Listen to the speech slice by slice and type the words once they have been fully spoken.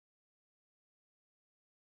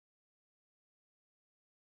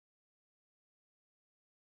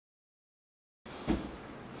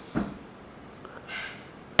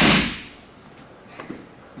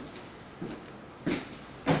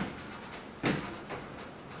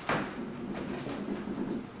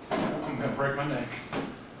break my neck.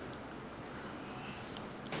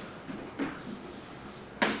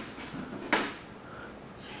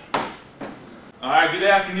 Alright, good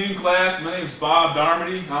afternoon class. My name is Bob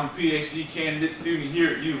Darmody. I'm a PhD candidate student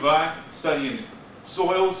here at U of I, studying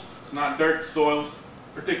soils. It's not dirt, soils,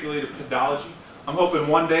 particularly the pedology. I'm hoping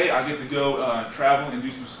one day I get to go travel and do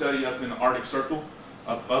some study up in the Arctic Circle,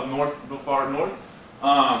 up north, real far north.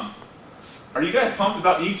 Are you guys pumped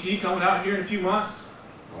about ET coming out here in a few months?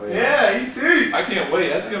 Oh, yeah, ET! I can't wait.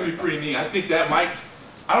 That's going to be pretty neat. I think that might,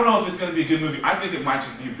 I don't know if it's going to be a good movie. I think it might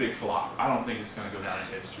just be a big flop. I don't think it's going to go down in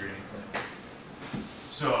history or anything.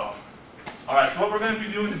 So, alright, so what we're going to be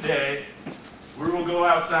doing today, we will go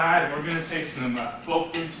outside and we're going to take some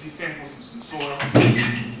bulk density samples of some soil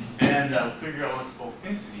and figure out what the bulk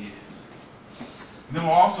density is. And then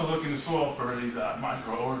we'll also look in the soil for these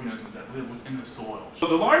microorganisms that live within the soil. So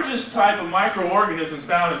the largest type of microorganisms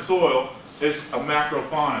found in soil is a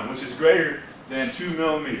macrofauna, which is greater than 2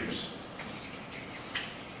 millimeters.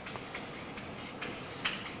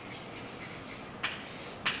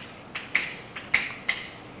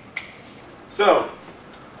 So,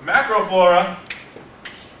 macroflora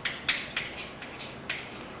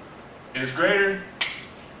is greater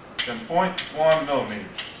than 0.1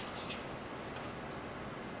 millimeters.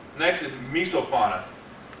 Next is mesofauna.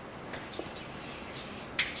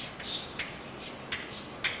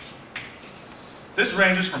 This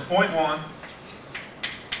ranges from 0.1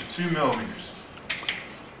 to 2 millimeters.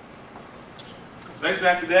 Next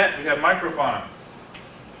after that, we have microfauna.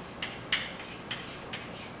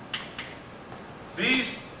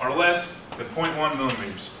 These are less than 0.1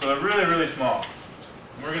 millimeters, so they're really, really small.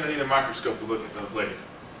 And we're going to need a microscope to look at those later.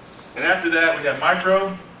 And after that, we have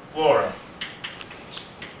microflora.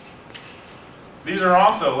 These are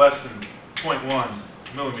also less than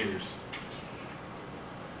 0.1 millimeters.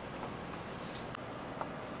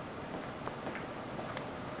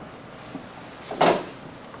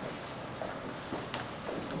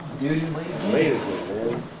 Dude, you late this one,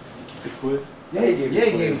 man. Good quiz? Yeah, he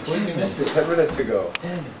gave me a quiz. You missed it 10 minutes ago.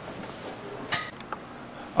 Damn it.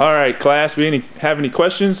 All right, class, we have any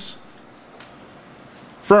questions?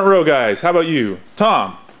 Front row guys, how about you?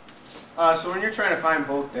 Tom? So when you're trying to find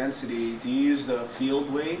bulk density, do you use the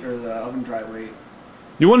field weight or the oven dry weight?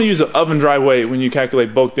 You want to use the oven dry weight when you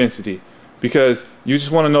calculate bulk density because you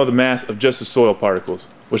just want to know the mass of just the soil particles,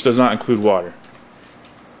 which does not include water.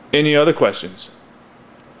 Any other questions?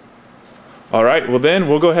 All right, well then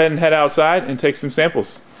we'll go ahead and head outside and take some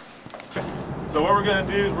samples. So what we're going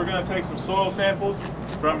to do is we're going to take some soil samples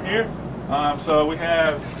from here. So we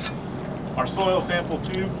have our soil sample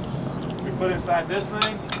tube. We put inside this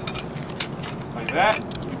thing, like that.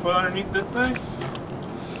 We put underneath this thing,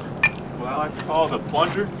 what I like to call the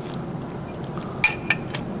plunger.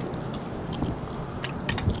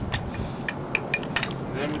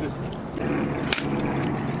 And then we just...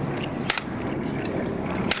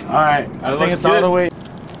 Alright, I think it's all the way.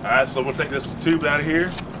 Alright, so we'll take this tube out of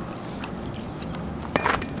here.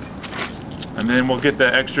 And then we'll get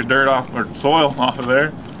that extra dirt off, or soil off of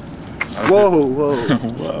there. Whoa, whoa.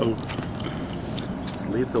 Whoa. It's a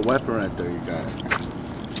lethal weapon right there, you got it.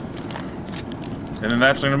 And then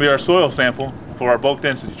that's going to be our soil sample for our bulk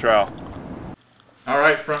density trial.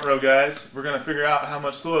 Alright, front row guys, we're going to figure out how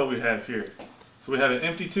much soil we have here. So we have an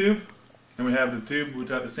empty tube, and we have the tube we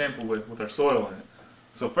got the sample with our soil in it.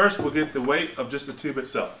 So first we'll get the weight of just the tube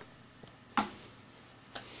itself.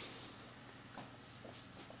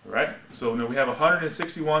 Alright, so now we have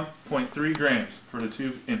 161.3 grams for the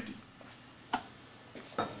tube empty.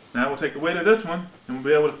 Now we'll take the weight of this one and we'll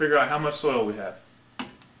be able to figure out how much soil we have.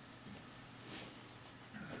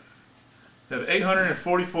 We have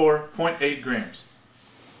 844.8 grams.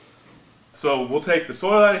 So we'll take the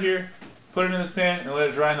soil out of here, put it in this pan, and let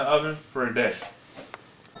it dry in the oven for a day.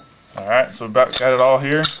 Alright, so we've about got it all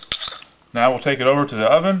here. Now we'll take it over to the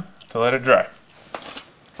oven to let it dry.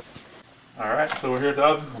 Alright, so we're here at the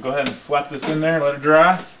oven. We'll go ahead and slap this in there, let it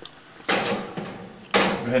dry. Go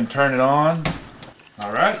ahead and turn it on.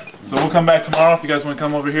 Alright, so we'll come back tomorrow. If you guys want to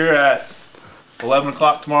come over here at 11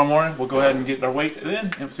 o'clock tomorrow morning, we'll go ahead and get our weight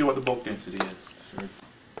in and see what the bulk density is.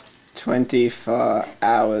 24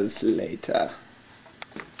 hours later.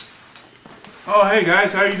 Oh, hey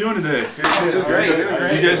guys, how are you doing today? Great.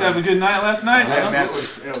 You guys have a good night last night? It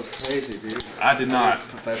was crazy, dude. I did not,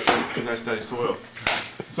 because I study soils.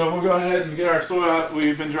 So we'll go ahead and get our soil out.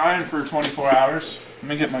 We've been drying for 24 hours. Let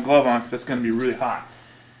me get my glove on because that's going to be really hot.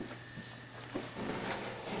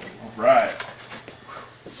 All right.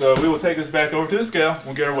 So we will take this back over to the scale.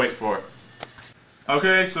 We'll get our weight for it.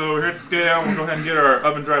 Okay, so we're here at the scale. We'll go ahead and get our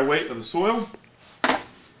oven dry weight of the soil.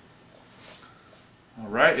 All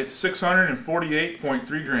right, it's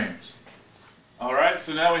 648.3 grams. All right,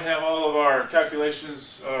 so now we have all of our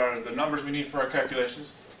calculations, or the numbers we need for our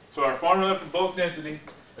calculations. So our formula for bulk density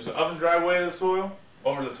is the oven dry weight of the soil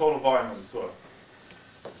over the total volume of the soil.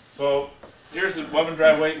 So here's the oven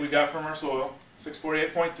dry weight we got from our soil,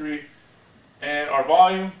 648.3, and our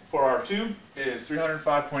volume for our tube is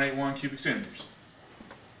 305.81 cubic centimeters.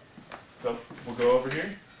 So we'll go over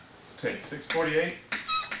here, take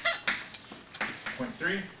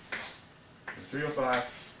 648.3,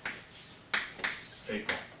 305.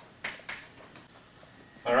 8.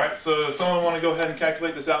 All right, so does someone want to go ahead and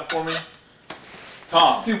calculate this out for me?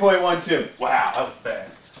 Tom. 2.12. Wow, that was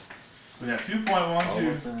fast. So we have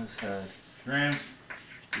 2.12 grams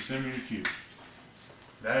per centimeter cubed.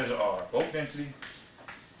 That is our bulk density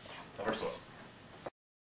of our soil.